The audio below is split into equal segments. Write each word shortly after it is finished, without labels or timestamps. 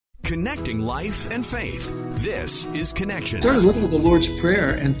Connecting life and faith. This is Connections. I started looking at the Lord's Prayer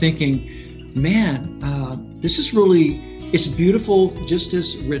and thinking, man, this is really, it's beautiful just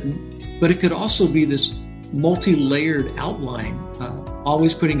as written, but it could also be this multi-layered outline,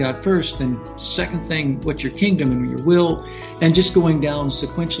 always putting God first, and second thing, what's your kingdom and your will, and just going down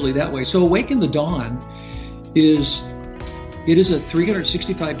sequentially that way. So Awaken the Dawn is a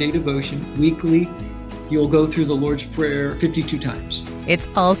 365-day devotion weekly. You'll go through the Lord's Prayer 52 times. It's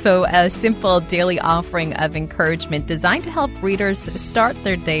also a simple daily offering of encouragement designed to help readers start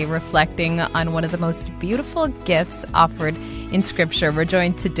their day reflecting on one of the most beautiful gifts offered in Scripture. We're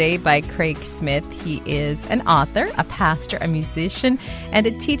joined today by Craig Smith. He is an author, a pastor, a musician, and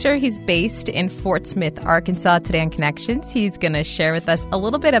a teacher. He's based in Fort Smith, Arkansas. Today on Connections, he's going to share with us a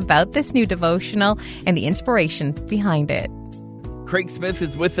little bit about this new devotional and the inspiration behind it. Craig Smith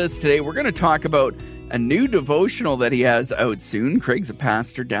is with us today. We're going to talk about a new devotional that he has out soon. Craig's a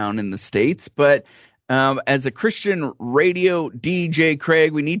pastor down in the States, but as a Christian radio DJ,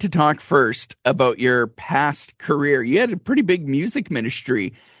 Craig, we need to talk first about your past career. You had a pretty big music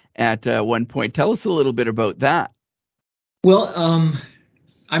ministry at one point. Tell us a little bit about that. Well,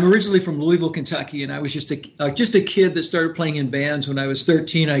 I'm originally from Louisville, Kentucky, and I was just a kid that started playing in bands when I was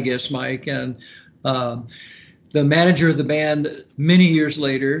 13, I guess, Mike. And the manager of the band many years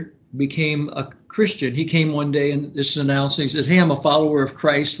later became a Christian. He came one day and just announced, he said, "Hey, I'm a follower of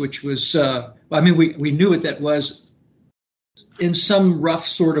Christ," which was, we knew what that was in some rough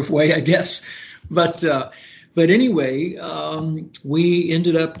sort of way, I guess. But anyway, we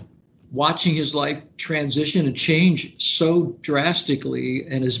ended up watching his life transition and change so drastically,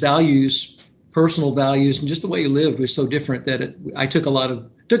 and his values, personal values, and just the way he lived was so different that I took a lot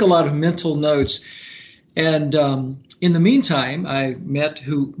of mental notes. And in the meantime, I met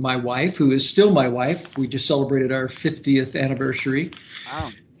my wife, who is still my wife. We just celebrated our 50th anniversary.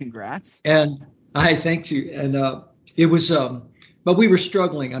 Wow, congrats. And I thank you. And it was, but we were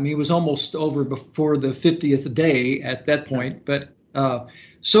struggling. I mean, it was almost over before the 50th day at that point. But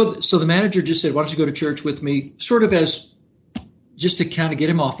so the manager just said, "Why don't you go to church with me?" Sort of as just to kind of get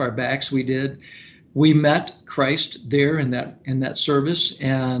him off our backs. We did. We met Christ there in that service,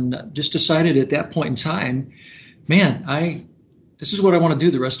 and just decided at that point in time, man, this is what I want to do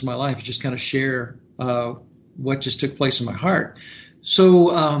the rest of my life, is just kind of share what just took place in my heart.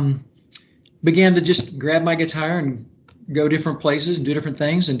 So began to just grab my guitar and go different places and do different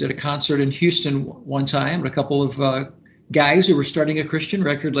things, and did a concert in Houston one time with a couple of guys who were starting a Christian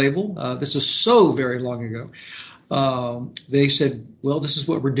record label. This is so very long ago. They said, "Well, this is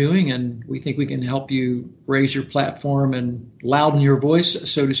what we're doing, and we think we can help you raise your platform and louden your voice,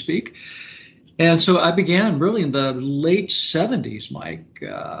 so to speak." And so I began really in the late 70s, Mike,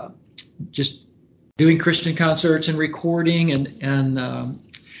 just doing Christian concerts and recording, and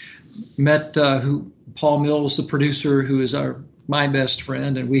met Paul Mills, the producer, who is my best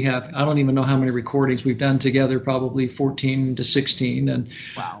friend, and we have, I don't even know how many recordings we've done together, probably 14 to 16. And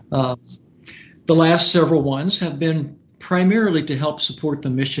wow. The last several ones have been primarily to help support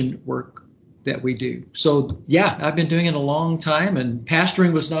the mission work that we do. So yeah, I've been doing it a long time, and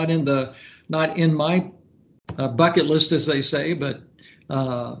pastoring was not in my bucket list, as they say, but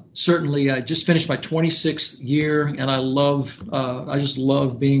certainly I just finished my 26th year, and I love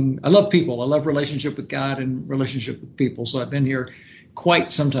people. I love relationship with God and relationship with people. So I've been here quite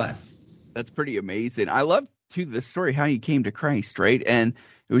some time. That's pretty amazing. I love too the story how you came to Christ, right? And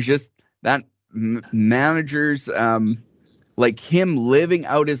it was just that managers like him living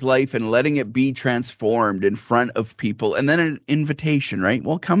out his life and letting it be transformed in front of people, and then an invitation, right?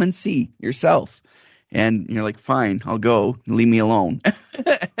 Well, come and see yourself. And you're like, fine, I'll go, leave me alone.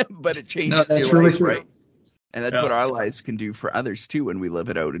 But it changes your really life, true. right? And that's what our lives can do for others too when we live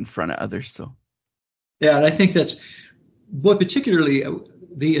it out in front of others. So yeah, and I think that's what particularly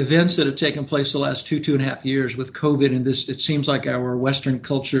the events that have taken place the last 2.5 years with COVID and this. It seems like our Western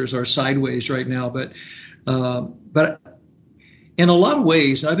cultures are sideways right now, but in a lot of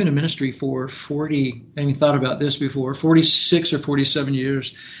ways, I've been in ministry for 40, I haven't thought about this before, 46 or 47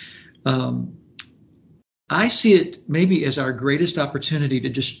 years. I see it maybe as our greatest opportunity to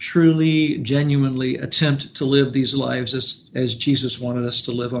just truly, genuinely attempt to live these lives as Jesus wanted us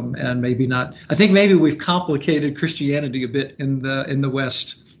to live them, and maybe not. I think maybe we've complicated Christianity a bit in the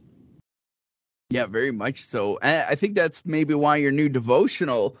West. Yeah, very much so. And I think that's maybe why your new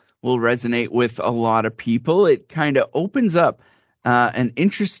devotional will resonate with a lot of people. It kind of opens up an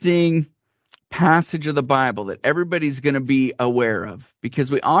interesting passage of the Bible that everybody's going to be aware of,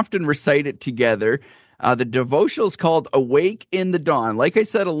 because we often recite it together. The devotional is called Awake in the Dawn. Like I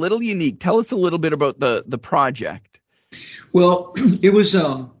said, a little unique. Tell us a little bit about the project. Well, it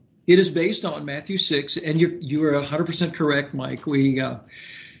It is based on Matthew 6, and you are 100% correct, Mike.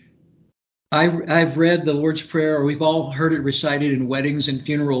 I've read the Lord's Prayer, or we've all heard it recited in weddings and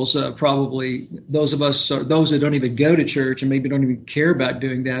funerals. Probably those of us, or those that don't even go to church and maybe don't even care about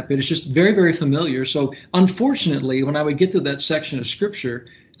doing that, but it's just very, very familiar. So unfortunately, when I would get to that section of Scripture,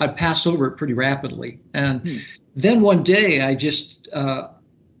 I'd pass over it pretty rapidly. And then one day, I just,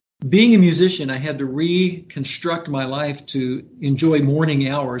 being a musician, I had to reconstruct my life to enjoy morning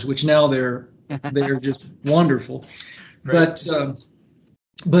hours, which now they're just wonderful. Right.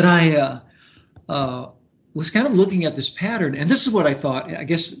 But I was kind of looking at this pattern, and this is what I thought, I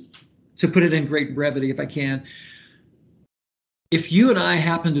guess, to put it in great brevity, if I can. If you and I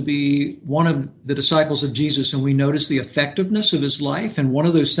happen to be one of the disciples of Jesus and we notice the effectiveness of his life, and one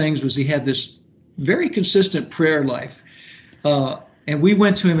of those things was he had this very consistent prayer life, and we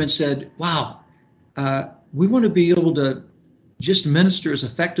went to him and said, wow, we want to be able to just minister as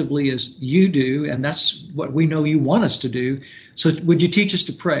effectively as you do, and that's what we know you want us to do. So would you teach us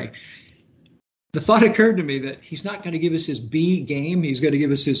to pray? The thought occurred to me that he's not going to give us his B game. He's going to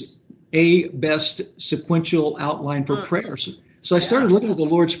give us his A best sequential outline for prayer. So I started looking at the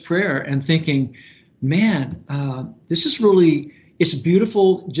Lord's Prayer and thinking, man, this is really, it's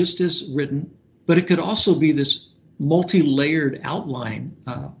beautiful just as written, but it could also be this multi-layered outline,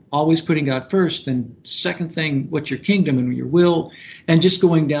 always putting God first, and second thing, what's your kingdom and your will, and just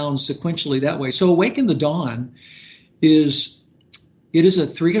going down sequentially that way. So Awaken the Dawn is a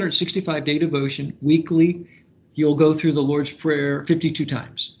 365-day devotion. Weekly, you'll go through the Lord's Prayer 52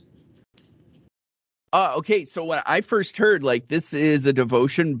 times. Okay, so when I first heard, like, this is a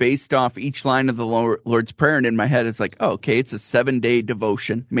devotion based off each line of the Lord's Prayer, and in my head it's like, oh, okay, it's a 7-day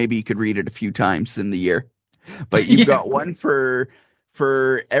devotion. Maybe you could read it a few times in the year. But you've got one for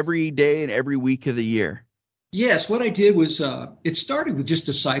every day and every week of the year. Yes, what I did was it started with just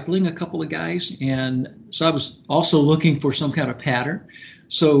discipling a couple of guys, and so I was also looking for some kind of pattern.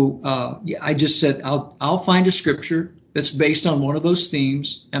 So I just said I'll find a scripture that's based on one of those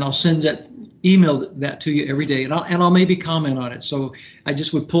themes, and I'll email that to you every day, and I'll maybe comment on it. So I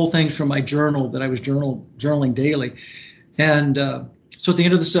just would pull things from my journal that I was journaling daily, and so at the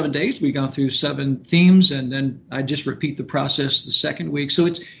end of the 7 days, we've gone through 7 themes, and then I just repeat the process the second week.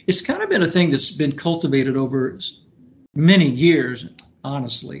 So it's kind of been a thing that's been cultivated over many years,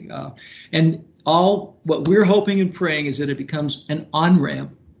 honestly. And what we're hoping and praying is that it becomes an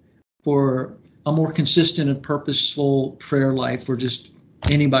on-ramp for a more consistent and purposeful prayer life for just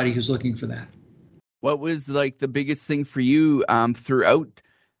anybody who's looking for that. What was like the biggest thing for you throughout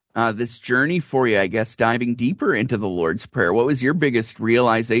this journey for you, I guess, diving deeper into the Lord's Prayer? What was your biggest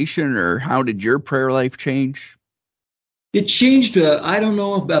realization, or how did your prayer life change? It changed. I don't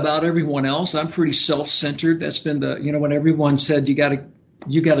know about everyone else. I'm pretty self-centered. That's been when everyone said you got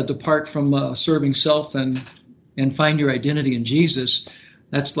to depart from serving self and find your identity in Jesus.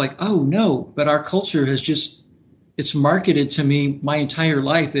 That's like, oh no, but our culture has it's marketed to me my entire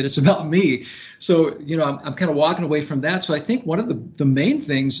life that it's about me. So, I'm kind of walking away from that. So I think one of the main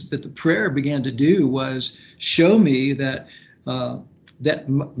things that the prayer began to do was show me that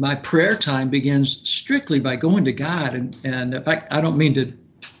my prayer time begins strictly by going to God. And in fact, I don't mean to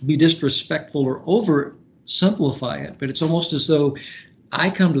be disrespectful or oversimplify it, but it's almost as though I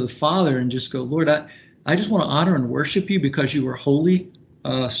come to the Father and just go, Lord, I just want to honor and worship you because you are holy.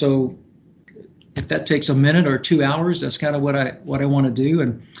 So if that takes a minute or 2 hours, that's kind of what I want to do.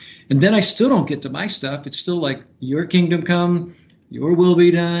 And then I still don't get to my stuff. It's still like, your kingdom come, your will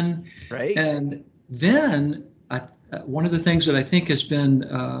be done. Right. And then one of the things that I think has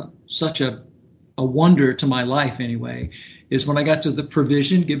been such a wonder to my life anyway, is when I got to the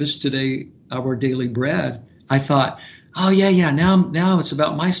provision, give us today our daily bread, I thought, oh yeah, now it's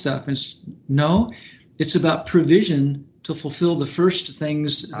about my stuff. And no, it's about provision to fulfill the first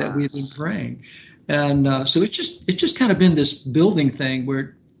things that we've been praying. And so it's just kind of been this building thing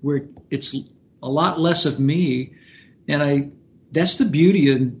where it's a lot less of me. And that's the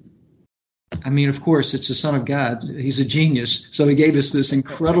beauty. And I mean, of course, it's the Son of God. He's a genius. So he gave us this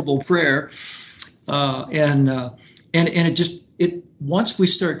incredible prayer. And once we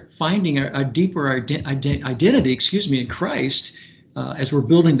start finding a deeper identity, in Christ, as we're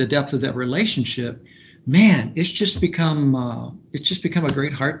building the depth of that relationship, man, it's just become a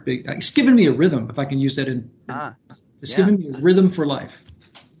great heartbeat. It's given me a rhythm, if I can use that. Given me a rhythm for life.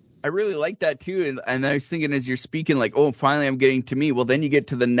 I really like that too. And I was thinking as you're speaking, like, oh, finally I'm getting to me. Well, then you get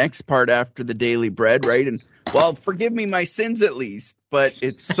to the next part after the daily bread, right? And, well, forgive me my sins at least. But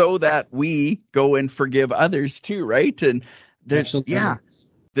it's so that we go and forgive others too, right? And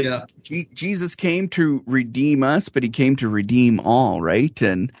Jesus came to redeem us, but he came to redeem all, right?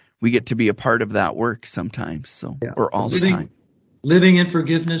 And we get to be a part of that work sometimes. So, or all the time. Living in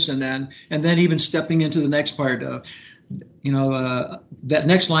forgiveness, and then even stepping into the next part. That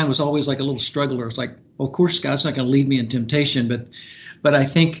next line was always like a little struggler. It's like, well, of course, God's not going to lead me in temptation, but I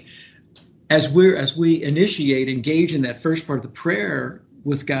think as we engage in that first part of the prayer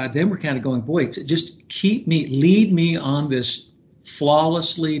with God, then we're kind of going, boy, just lead me on this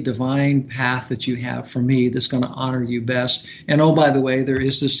flawlessly divine path that you have for me that's going to honor you best. And oh, by the way, there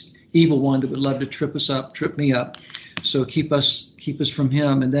is this evil one that would love to trip me up. So keep us from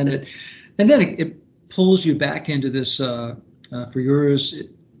him. And then it pulls you back into this, for yours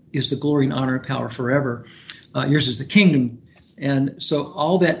is the glory and honor and power forever. Yours is the kingdom. And so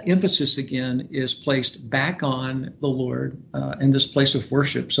all that emphasis again is placed back on the Lord in this place of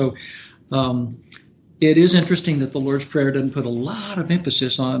worship. So it is interesting that the Lord's Prayer doesn't put a lot of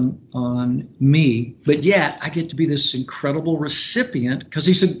emphasis on me, but yet I get to be this incredible recipient because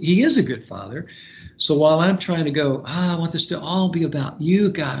he is a good father. So while I'm trying to go, I want this to all be about you,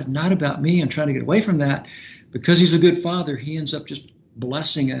 God, not about me, and trying to get away from that, because he's a good father, he ends up just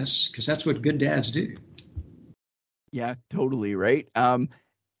blessing us because that's what good dads do. Yeah, totally right. I'm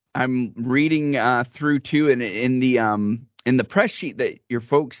reading through too, and in the press sheet that your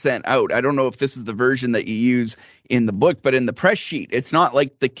folks sent out, I don't know if this is the version that you use in the book, but in the press sheet, it's not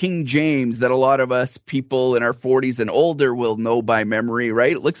like the King James that a lot of us people in our 40s and older will know by memory,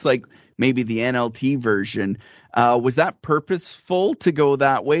 right? It looks like maybe the NLT version. Was that purposeful to go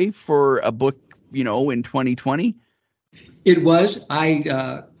that way for a book, in 2020? It was.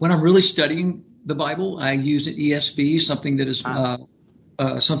 When I'm really studying the Bible, I use an ESV, something that is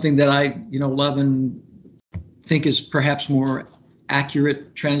something that I love and think is perhaps more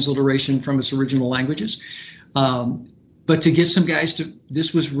accurate transliteration from its original languages. But to get some guys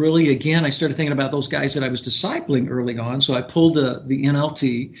this was really, again, I started thinking about those guys that I was discipling early on. So I pulled the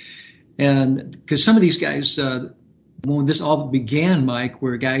NLT, and because some of these guys, when this all began, Mike,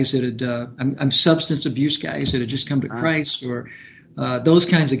 were guys that had, I'm substance abuse guys that had just come to Christ, or those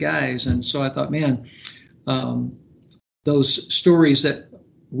kinds of guys. And so I thought, man, those stories that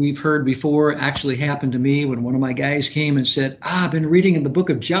we've heard before actually happened to me when one of my guys came and said, I've been reading in the book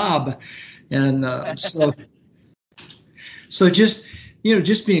of Job. And so just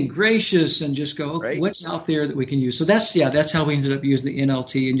being gracious and just go, okay, right, what's out there that we can use? So that's how we ended up using the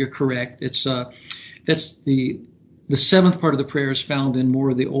NLT. And you're correct. It's that's the seventh part of the prayer is found in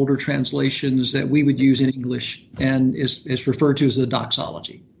more of the older translations that we would use in English, and is referred to as the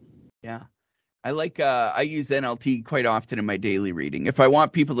doxology. Yeah. I use NLT quite often in my daily reading. If I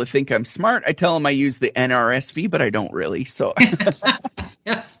want people to think I'm smart, I tell them I use the NRSV, but I don't really. So,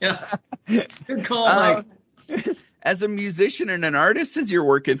 yeah. Good call, Mike. As a musician and an artist, as you're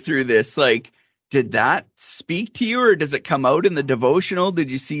working through this, did that speak to you, or does it come out in the devotional? Did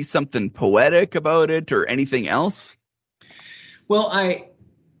you see something poetic about it, or anything else? Well,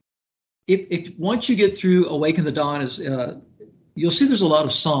 if once you get through Awaken the Dawn, you'll see there's a lot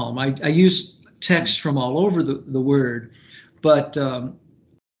of psalm. I use texts from all over the word, but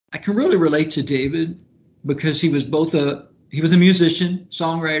I can really relate to David because he was a musician,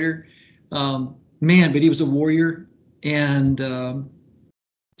 songwriter, but he was a warrior, and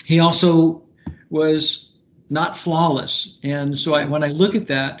he also was not flawless. And so when I look at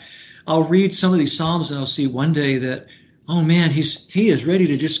that, I'll read some of these psalms and I'll see one day that, oh man, he is ready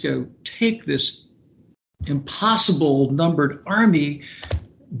to just go take this impossible numbered army,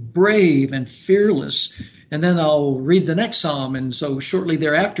 brave and fearless. And then I'll read the next psalm, and so shortly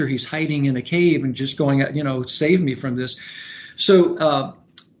thereafter he's hiding in a cave and just going, save me from this. So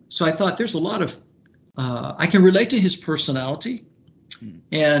I thought there's a lot of I can relate to his personality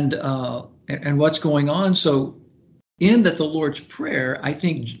and what's going on. So in the Lord's Prayer, I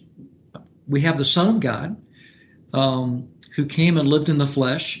think we have the Son of God who came and lived in the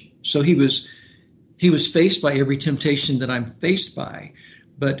flesh. So he was faced by every temptation that I'm faced by,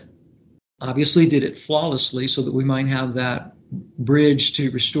 but obviously did it flawlessly so that we might have that bridge to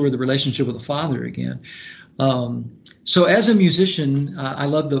restore the relationship with the Father again. So as a musician, I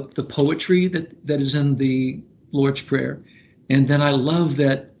love the poetry that is in the Lord's Prayer. And then I love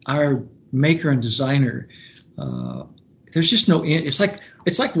that our maker and designer, there's just no end. It's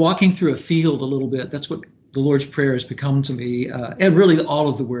like walking through a field a little bit. That's what the Lord's Prayer has become to me, and really all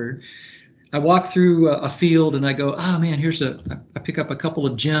of the Word. I walk through a field and I go, man, I pick up a couple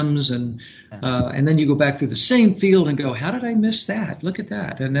of gems, and then you go back through the same field and go, how did I miss that? Look at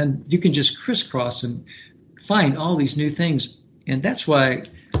that. And then you can just crisscross and find all these new things. And that's why,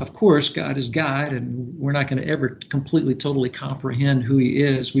 of course, God is God, and we're not going to ever completely, totally comprehend who he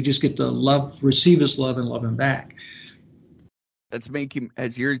is. We just get to receive his love and love him back. That's making,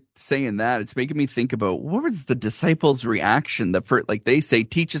 as you're saying that, it's making me think about what was the disciples' reaction. Like they say,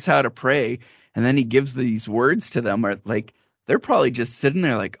 teach us how to pray, and then he gives these words to them. Or like they're probably just sitting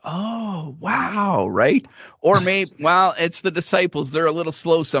there, like, oh wow, right? Or maybe, well, it's the disciples. They're a little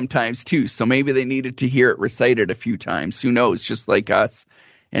slow sometimes too, so maybe they needed to hear it recited a few times. Who knows? Just like us,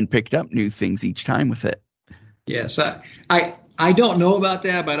 and picked up new things each time with it. Yes, I don't know about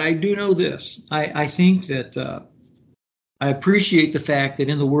that, but I do know this. I think that. I appreciate the fact that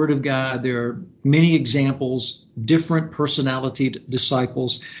in the Word of God there are many examples, different personality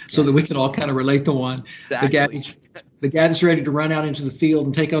disciples, so that we can all kind of relate to one. Exactly. The guy that's ready to run out into the field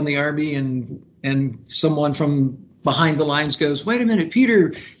and take on the army, and someone from behind the lines goes, "Wait a minute,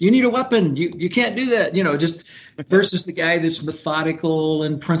 Peter, you need a weapon. You can't do that." Just versus the guy that's methodical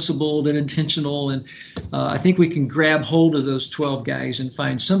and principled and intentional. And I think we can grab hold of those 12 guys and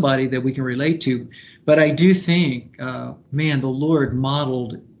find somebody that we can relate to. But I do think, the Lord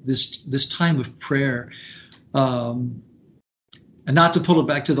modeled this time of prayer. And not to pull it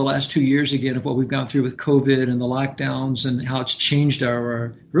back to the last 2 years again of what we've gone through with COVID and the lockdowns and how it's changed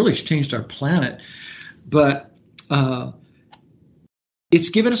our planet. But it's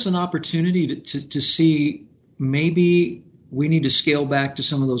given us an opportunity to see maybe we need to scale back to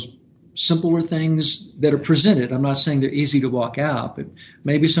some of those simpler things that are presented. I'm not saying they're easy to walk out, but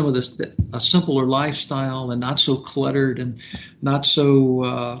maybe some of a simpler lifestyle and not so cluttered and not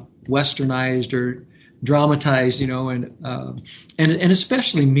so westernized or dramatized, and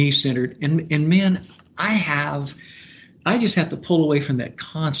especially me-centered. And man, I just have to pull away from that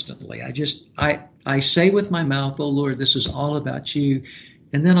constantly. I say with my mouth, "Oh Lord, this is all about you,"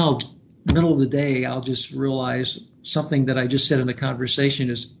 and then middle of the day, I'll just realize something that I just said in the conversation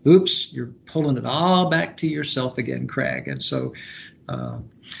is, "Oops, you're pulling it all back to yourself again, Craig." And so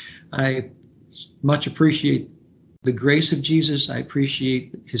I much appreciate the grace of Jesus. I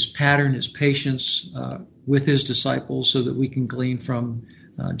appreciate his pattern, his patience with his disciples so that we can glean from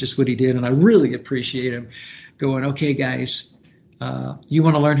just what he did. And I really appreciate him going, "Okay, guys, you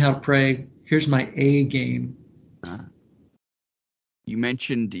want to learn how to pray? Here's my A game." You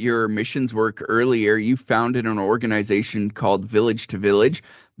mentioned your missions work earlier. You founded an organization called Village to Village.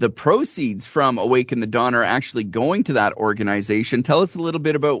 The proceeds from Awaken the Dawn are actually going to that organization. Tell us a little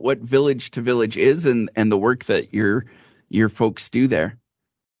bit about what Village to Village is and the work that your folks do there.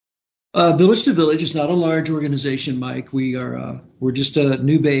 Village to Village is not a large organization, Mike. We're just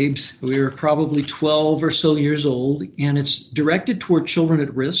new babes. We are probably 12 or so years old, and it's directed toward children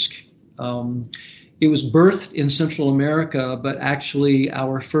at risk. It was birthed in Central America, but actually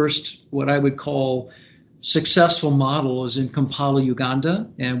our first, what I would call successful model, is in Kampala, Uganda.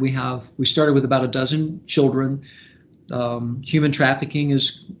 And we started with about a dozen children. Human trafficking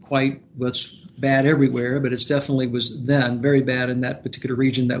is what's bad everywhere, but it's definitely was then very bad in that particular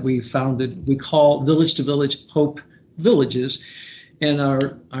region that we founded. We call Village to Village Hope Villages. And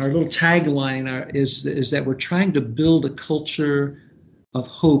our little tagline is that we're trying to build a culture of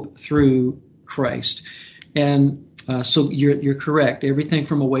hope through Christ. And so you're correct. Everything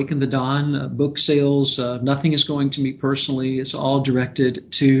from Awaken the Dawn, book sales, nothing is going to me personally. It's all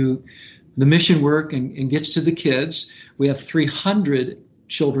directed to the mission work and gets to the kids. We have 300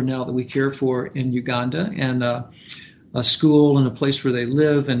 children now that we care for in Uganda, and a school and a place where they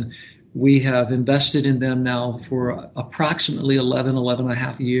live. And we have invested in them now for approximately 11 and a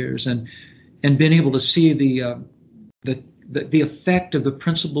half years, and been able to see the effect of the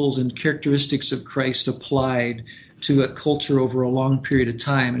principles and characteristics of Christ applied to a culture over a long period of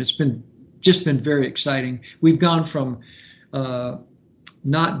time. And it's been very exciting. We've gone from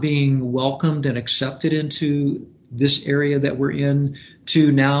not being welcomed and accepted into this area that we're in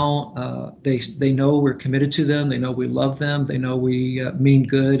to now they know we're committed to them. They know we love them. They know we mean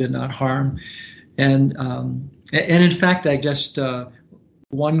good and not harm. And in fact, I just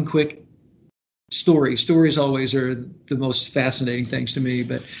one quick story. Stories always are the most fascinating things to me.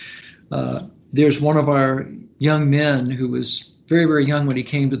 But there's one of our young men who was very, very young when he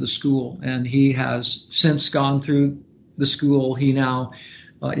came to the school, and he has since gone through the school. He now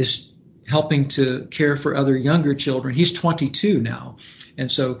is helping to care for other younger children. He's 22 now,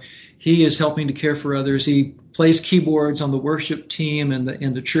 and so he is helping to care for others. He plays keyboards on the worship team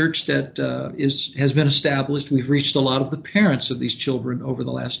in the church that has been established. We've reached a lot of the parents of these children over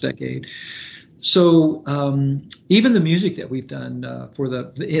the last decade. So even the music that we've done for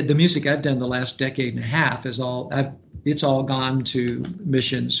the music I've done the last decade and a half it's all gone to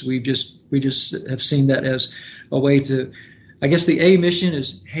missions. We just have seen that as a way to, I guess the A mission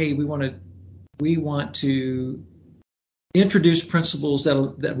is, hey, we want to introduce principles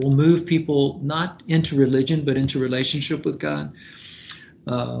that will move people not into religion but into relationship with God.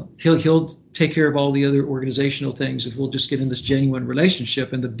 He'll take care of all the other organizational things if we'll just get in this genuine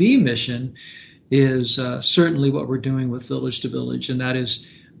relationship. And the B mission is certainly what we're doing with Village to Village, and that is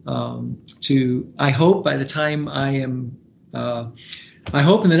I hope by the time I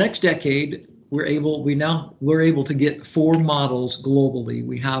hope in the next decade we're able to get 4 models globally.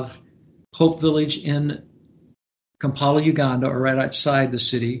 We have Hope Village in Kampala, Uganda, or right outside the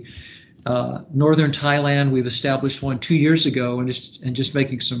city. Northern Thailand, we've established one 2 years ago, and just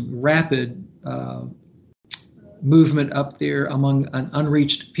making some rapid movement up there among an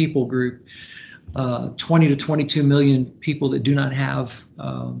unreached people group. 20 to 22 million people that do not have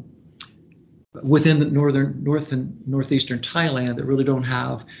within the north and northeastern Thailand that really don't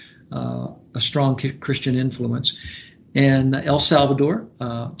have a strong Christian influence. And El Salvador,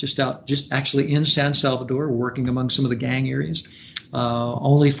 just actually in San Salvador, working among some of the gang areas.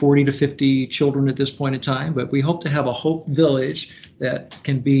 Only 40 to 50 children at this point in time, but we hope to have a Hope Village that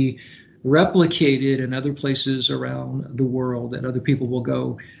can be replicated in other places around the world that other people will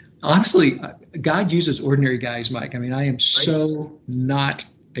go. Honestly, God uses ordinary guys, Mike. I mean, I am so not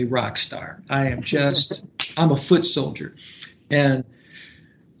a rock star. I'm a foot soldier. And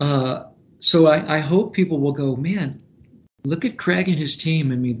so I hope people will go, man, look at Craig and his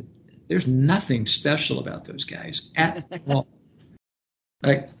team. I mean, there's nothing special about those guys at all.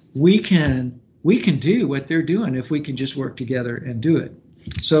 Like, we can do what they're doing if we can just work together and do it.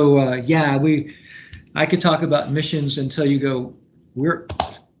 So I could talk about missions until you go,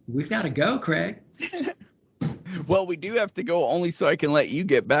 we've got to go, Craig. Well, we do have to go only so I can let you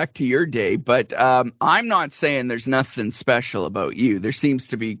get back to your day. But I'm not saying there's nothing special about you. There seems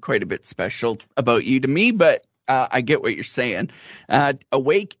to be quite a bit special about you to me, but I get what you're saying.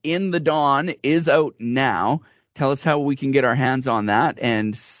 Awake in the Dawn is out now. Tell us how we can get our hands on that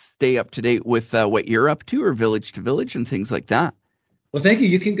and stay up to date with what you're up to, or Village to Village and things like that. Well, thank you.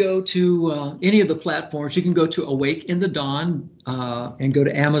 You can go to any of the platforms. You can go to Awake in the Dawn and go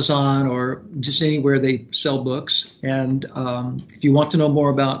to Amazon or just anywhere they sell books. And if you want to know more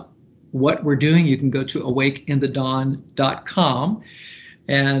about what we're doing, you can go to awakeinthedawn.com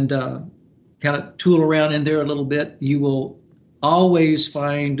and kind of tool around in there a little bit. You will always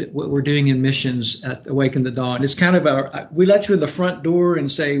find what we're doing in missions at Awake in the Dawn. It's kind of we let you in the front door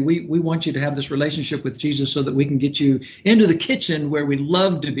and say, we want you to have this relationship with Jesus so that we can get you into the kitchen where we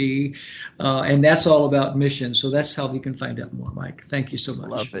love to be. And that's all about mission. So that's how you can find out more, Mike. Thank you so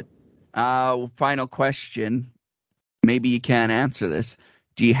much. Love it. Final question. Maybe you can't answer this.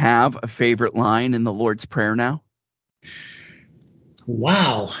 Do you have a favorite line in the Lord's Prayer now?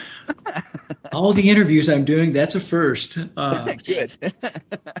 Wow. All the interviews I'm doing, that's a first. Good.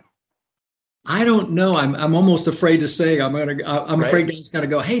 I don't know. I'm almost afraid to say. I'm afraid God's going to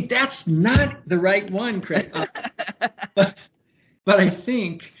go, hey, that's not the right one, Craig. But I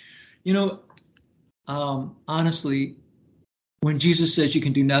think, honestly, when Jesus says you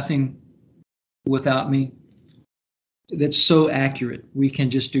can do nothing without me, that's so accurate. We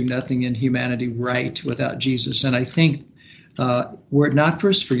can just do nothing in humanity right without Jesus. And I think were it not for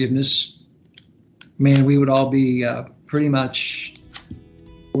his forgiveness, man, we would all be pretty much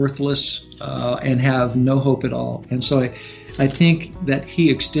worthless and have no hope at all. And so I think that he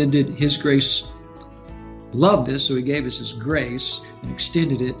extended his grace, loved us, so he gave us his grace and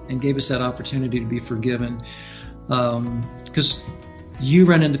extended it and gave us that opportunity to be forgiven. Because you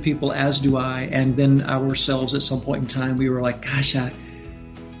run into people, as do I, and then ourselves at some point in time, we were like, gosh, I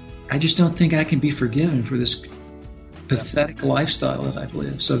just don't think I can be forgiven for this pathetic lifestyle that I've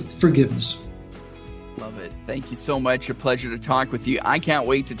lived. So forgiveness. Love it. Thank you so much. A pleasure to talk with you. I can't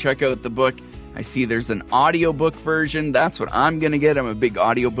wait to check out the book. I see there's an audiobook version. That's what I'm going to get. I'm a big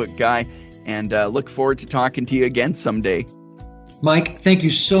audiobook guy, and look forward to talking to you again someday. Mike, thank you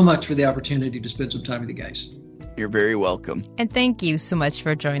so much for the opportunity to spend some time with you guys. You're very welcome. And thank you so much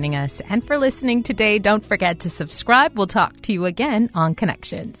for joining us and for listening today. Don't forget to subscribe. We'll talk to you again on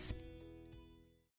Connections.